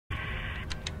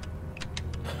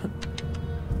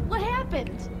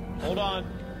happened? Hold on.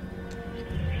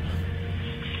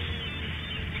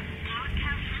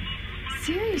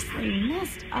 Seriously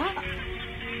messed up.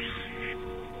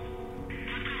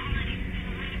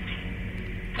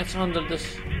 It's under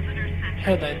this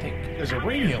head, I think. There's a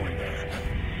radio in there.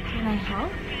 Can I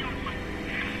help?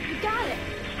 You got it.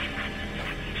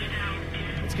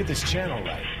 Let's get this channel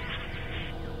right.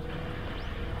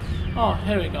 Oh,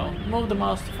 here we go. Move the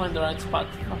mouse to find the right spot.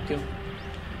 Fuck you.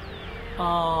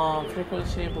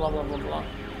 Frequency, blah blah blah blah.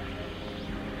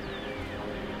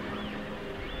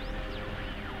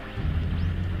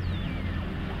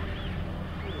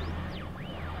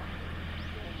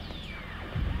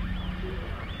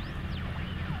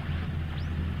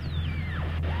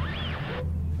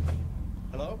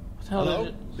 Hello? hell Hello? is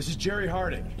it? This is Jerry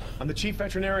Harding. I'm the chief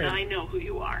veterinarian. I know who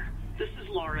you are. This is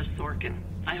Laura Sorkin.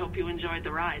 I hope you enjoyed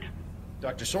the ride.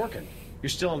 Dr. Sorkin, you're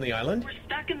still on the island? We're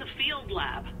stuck in the field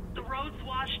lab. The road's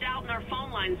washed out and our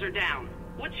phone lines are down.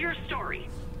 What's your story?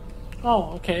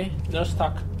 Oh, okay. They're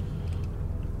stuck.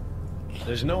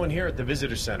 There's no one here at the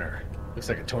visitor center. Looks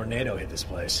like a tornado hit this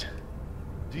place.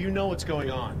 Do you know what's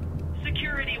going on?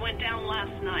 Security went down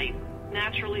last night.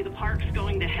 Naturally, the park's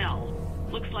going to hell.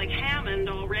 Looks like Hammond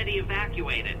already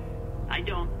evacuated. I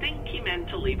don't think he meant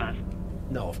to leave us.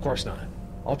 No, of course not.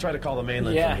 I'll try to call the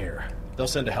mainland Yeah. from here. They'll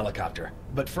send a helicopter.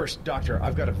 But first, Doctor,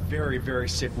 I've got a very, very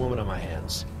sick woman on my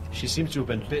hands. She seems to have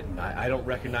been bitten. I don't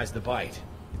recognize the bite.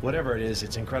 Whatever it is,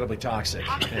 it's incredibly toxic.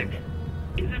 Toxic? And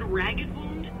Is it a ragged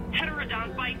wound?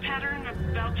 Heterodont bite pattern,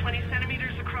 about 20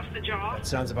 centimeters across the jaw? that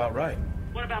sounds about right.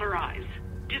 What about her eyes?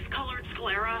 Discolored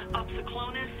sclera,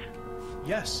 opsoclonus?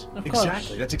 Yes, Of course.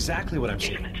 exactly. That's exactly what I'm Damn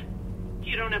seeing. it.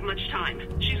 You don't have much time.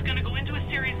 She's gonna go into a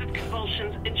series of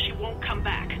convulsions and she won't come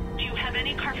back. Do you have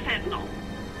any carfentanil?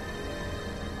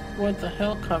 What the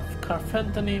hell?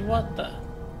 Carfentanil? What the?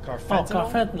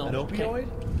 Carfentanil? carfentanil, An okay. opioid?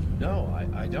 No,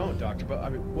 I don't, Doctor. But I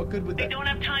mean, what good would I that? don't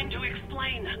have time to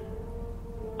explain.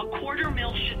 A quarter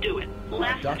mil should do it.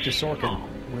 Less Dr. is Sorkin, small.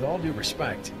 with all due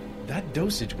respect, that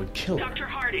dosage would kill her. Dr.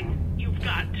 Harding, you've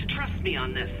got to trust me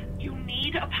on this. You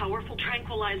need a powerful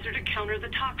tranquilizer to counter the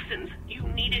toxins. You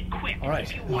need it quick. All right,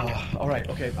 If you want all right,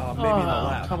 okay, maybe in the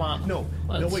lab. come on. No,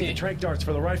 Let's wait, see. the trank darts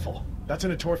for the rifle. That's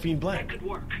an atorphine that blend. could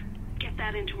work. Get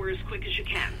that into her as quick as you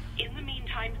can. In the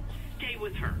meantime, stay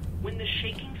with her. When the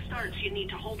shaking starts, you need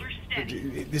to hold her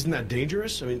steady. Isn't that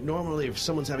dangerous? I mean, normally if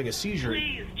someone's having a seizure...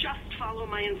 Please, just follow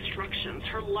my instructions.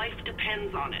 Her life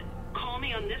depends on it. Call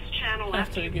me on this channel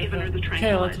after you've given her the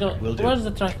Okay, let's tranquilizer. go. Will do. Where's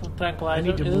the I tranquilizer?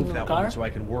 need to Is it move in the that car? one so I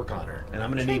can work on her. And I'm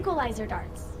gonna need... Tranquilizer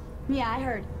darts. Yeah, I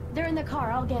heard. They're in the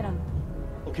car. I'll get them.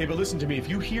 Okay, but listen to me. If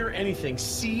you hear anything,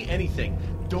 see anything,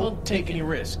 don't take any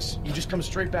risks. You just come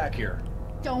straight back here.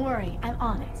 Don't worry. I'm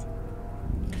on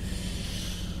it.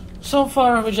 So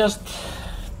far, we just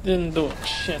didn't do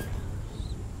shit.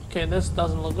 Okay, this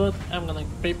doesn't look good. I'm gonna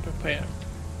be prepared.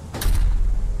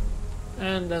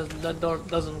 And that door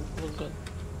doesn't look good.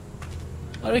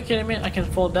 Are you kidding me? I can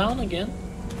fall down again?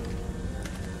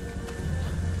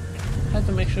 I have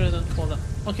to make sure I don't fall down.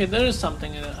 Okay, there is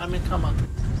something in it. I mean, come on.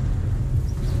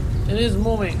 It is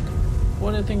moving.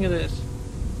 What do you think it is?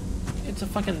 It's a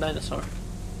fucking dinosaur.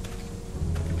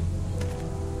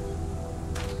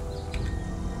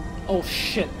 Oh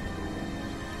shit.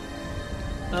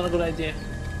 Not a good idea.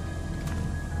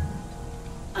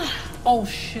 Oh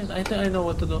shit, I think I know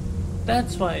what to do.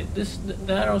 That's why the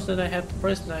arrows that I have to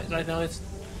press right now is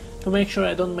to make sure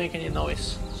I don't make any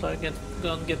noise, so I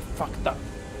don't get fucked up.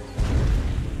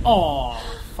 Oh,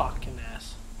 fucking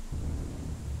ass.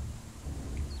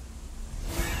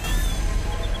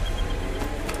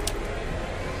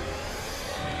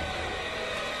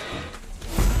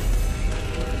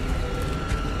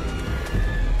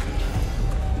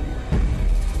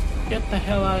 Get the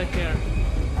hell out of here.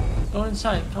 Go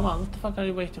inside, come on, what the fuck are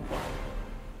you waiting for?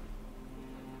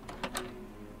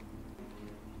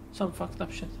 Some fucked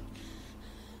up shit.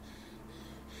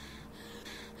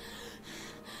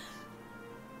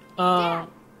 Dad,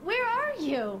 where are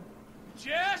you?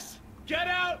 Jess, get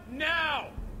out now!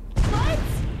 What?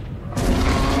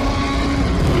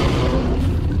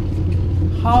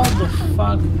 How the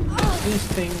fuck this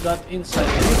thing got inside?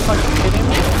 Are you fucking kidding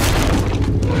me?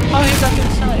 How he got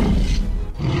inside?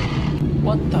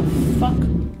 What the fuck?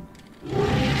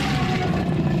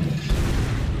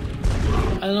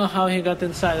 I don't know how he got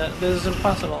inside. This is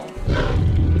impossible.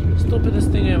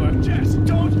 Stupidest thing ever. Jess,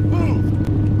 don't move!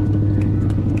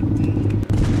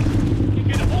 He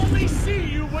can only see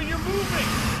you when you're moving!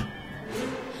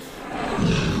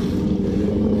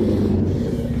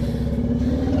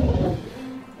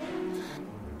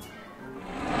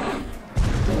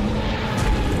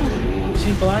 Is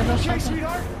he blind or Okay, something?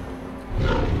 sweetheart?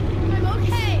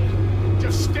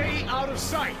 of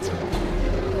sight! Oh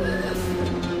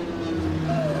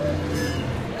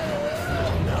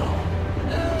no.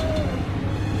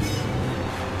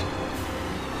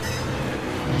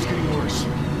 It's getting worse.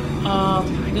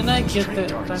 Didn't I get the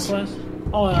tranquilizer?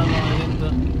 Oh yeah, no, I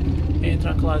didn't any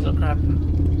tranquilizer crap.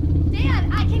 Dad,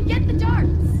 I can get the darts!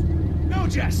 No,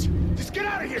 Jess! Just get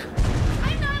out of here!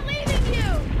 I'm not leaving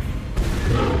you!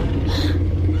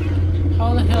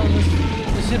 How the hell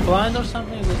is he blind or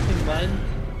something? Is this thing blind?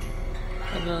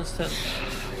 I don't understand.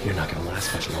 You're not gonna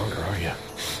last much longer, are you?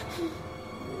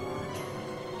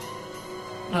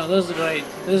 Oh, this is great.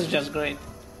 This is just great.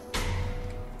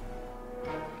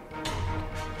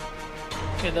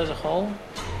 Okay, there's a hole.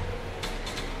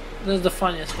 This is the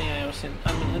funniest thing I've ever seen.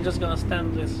 I mean, I'm just gonna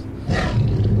stand this.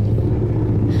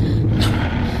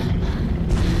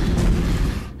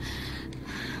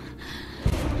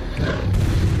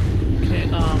 Okay,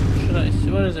 should I see?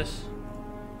 What is this?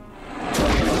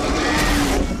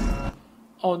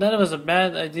 Oh, that was a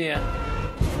bad idea.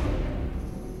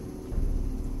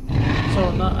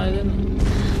 So, no, I didn't.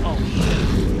 Oh, shit.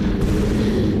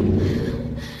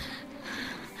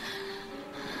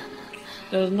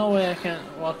 There's no way I can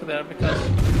walk there because...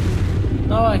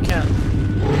 No, I can't.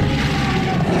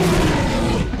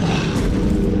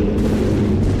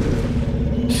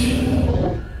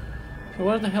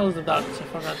 Where the hell is the darkness? I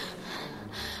forgot.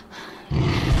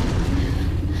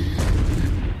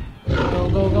 Go,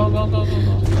 go, go, go, go, go,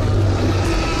 go.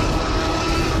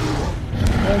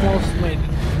 Almost made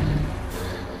it.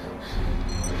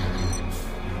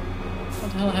 What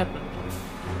the hell happened?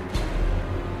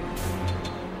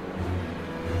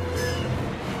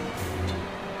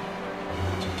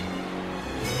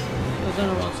 There's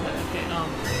another one side, okay,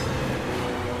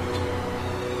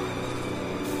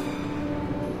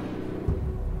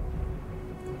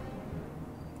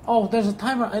 Oh, there's a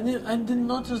timer. I didn't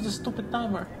notice the stupid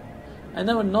timer. I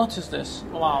never noticed this.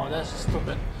 Wow, that's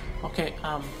stupid. Okay,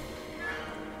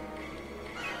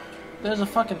 there's a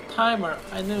fucking timer.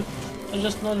 I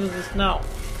just noticed this now.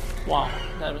 Wow,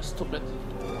 that was stupid.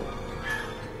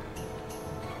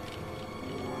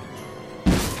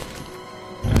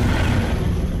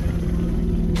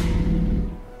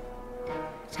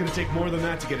 It's gonna take more than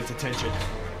that to get its attention.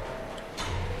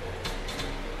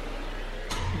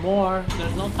 More.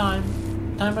 There's no time.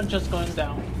 Timer just going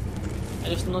down. I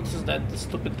just noticed that the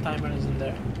stupid timer isn't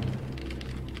there.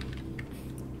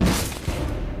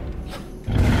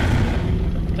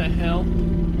 What the hell?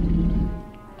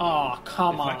 Oh,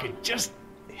 come on. If I could just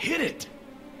hit it!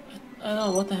 I don't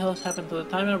know what the hell has happened to the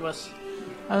timer, but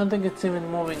I don't think it's even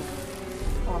moving.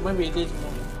 Or maybe it is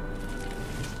moving.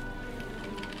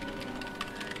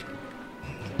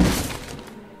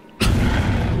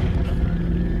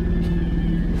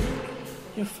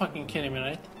 You're fucking kidding me,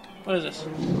 right? What is this?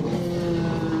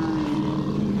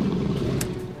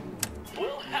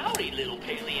 Well, howdy, little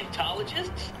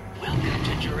paleontologists. Welcome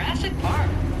to Jurassic Park.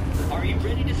 Are you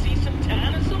ready to see some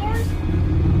dinosaurs?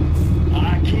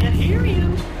 I can't hear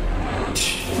you.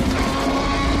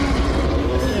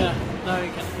 Yeah, now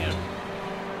you can hear.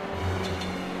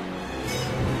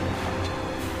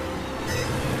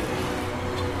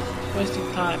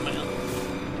 Wasting time, man.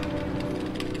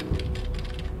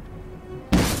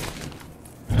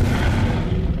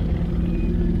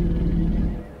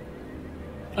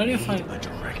 How do you find a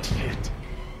direct hit?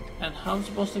 And how I'm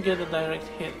supposed to get a direct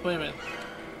hit? Wait a minute.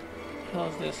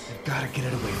 How's this? I've gotta get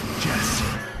it away from Jess.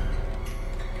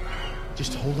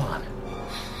 Just hold on.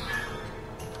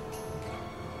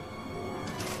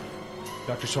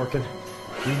 Dr. Sorkin,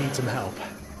 we need some help.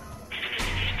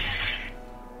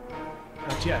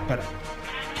 Not yet, but...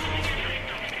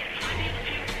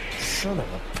 Son of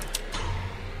a...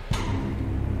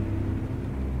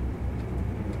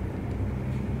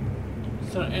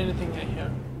 Is there anything in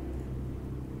here?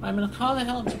 I mean, how the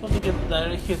hell am I supposed to get the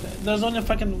direct hit? There's only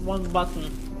fucking one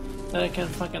button that I can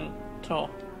fucking throw.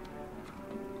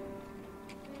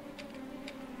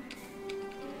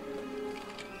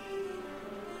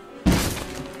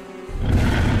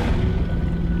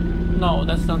 No,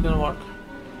 that's not gonna work.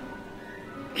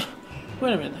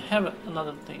 Wait a minute, I have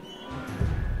another thing.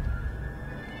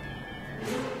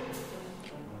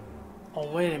 Oh,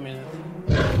 wait a minute.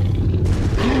 I'm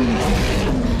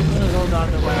gonna go the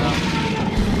other way around.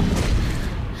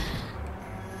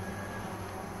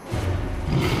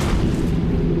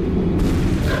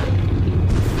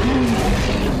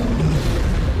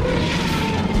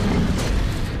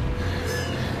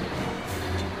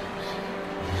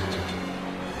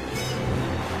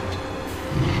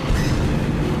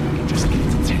 Just get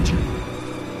its attention.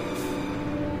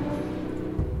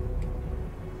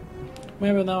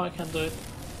 Maybe now I can do it.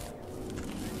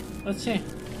 Let's see.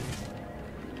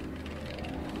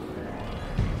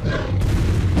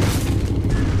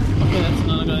 Okay, that's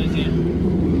not a good idea.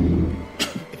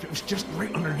 If it was just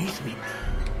right underneath me.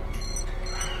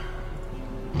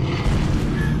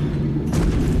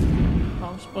 How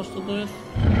I'm supposed to do it?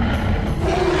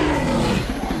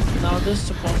 Now this is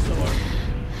supposed to work.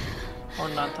 Or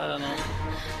not, I don't know.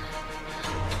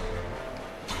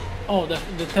 Oh,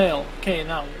 the tail. Okay,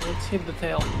 now let's hit the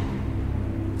tail.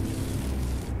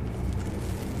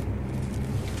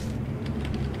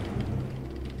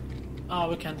 Oh,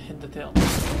 we can't hit the tail.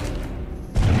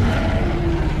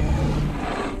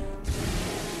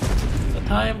 The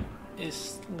time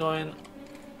is going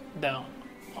down.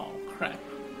 Oh crap.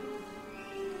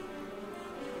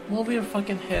 Move your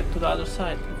fucking head to the other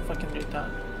side, you fucking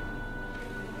retard.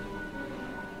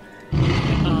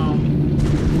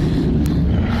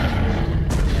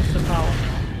 That's the problem.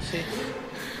 See?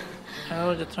 I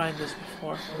already tried this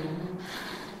before.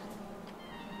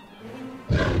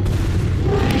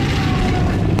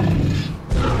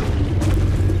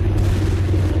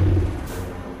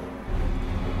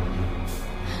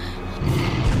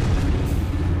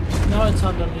 Now it's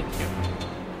underneath you.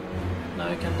 Now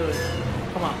you can do it.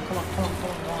 Come on, come on, come on, come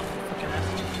on, come on, fucking ass.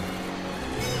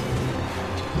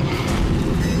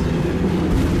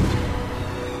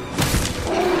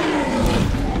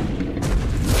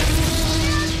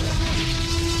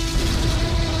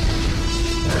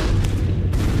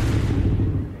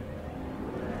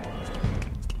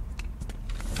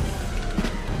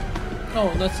 Oh,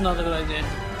 that's not a good idea.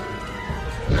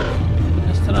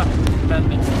 Messed it up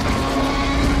badly.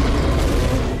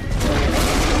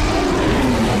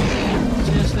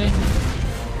 Seriously?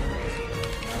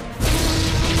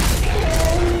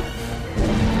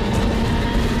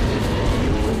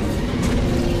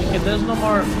 Okay, there's no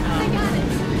more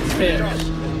spares.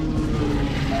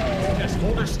 Just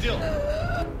hold her still.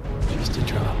 Just a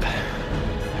drop.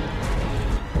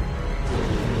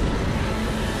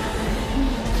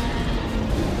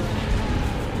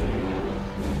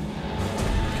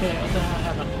 Okay, what the hell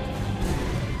happened?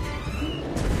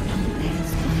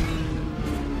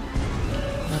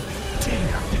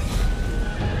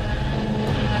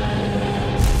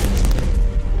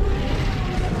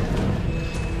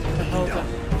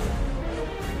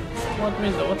 What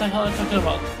window? What the hell are you talking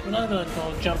about? We're not gonna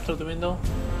go jump through the window.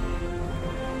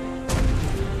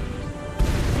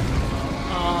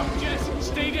 Jesse,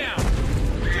 stay down.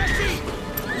 Jesse!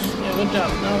 Yeah, good job.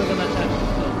 Now we're gonna attack.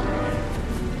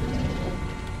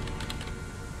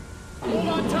 Hold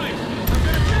on tight.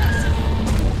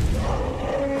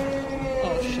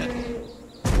 Oh shit.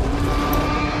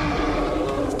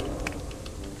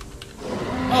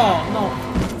 Oh no.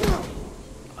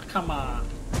 Oh, come on.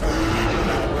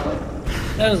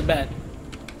 That was bad.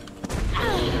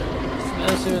 That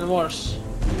was even worse.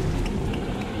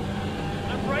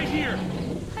 I'm right here.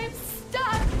 I'm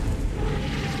stuck.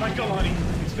 Just let go, honey.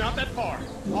 It's not that far.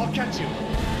 I'll catch you.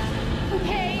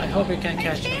 Okay. I hope you can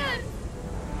catch me. can't.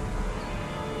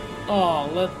 Oh,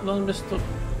 let me stop.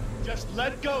 Just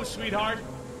let go, sweetheart.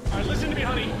 All right, listen to me,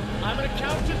 honey. I'm gonna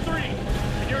count to 3,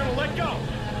 and you're gonna let go.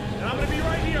 And I'm gonna be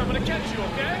right here. I'm gonna catch you,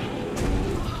 okay?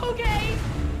 Okay.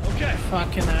 Okay.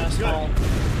 Fucking asshole.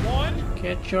 Good. 1.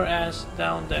 Get your ass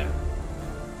down there.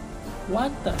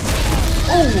 What the?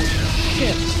 Oh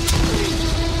shit.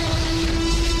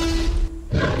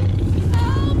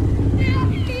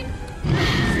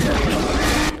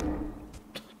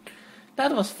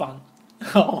 That was fun.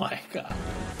 Oh my god.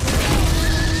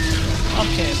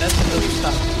 Okay, that's a good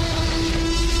start.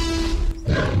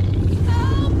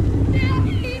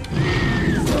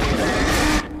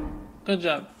 Good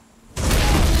job.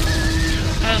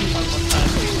 And one more time.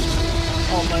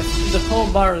 Oh my, the whole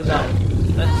bar is out.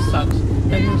 That sucks.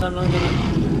 That means I'm not gonna...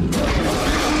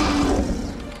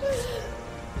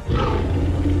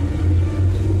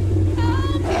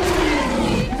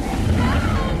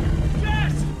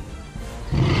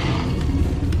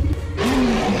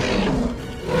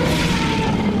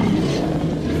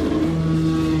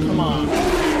 Come on.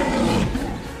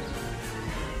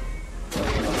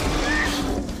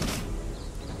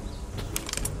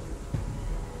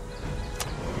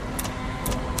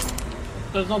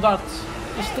 There's no dots.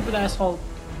 You stupid asshole.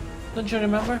 Don't you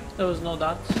remember? There was no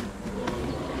dots.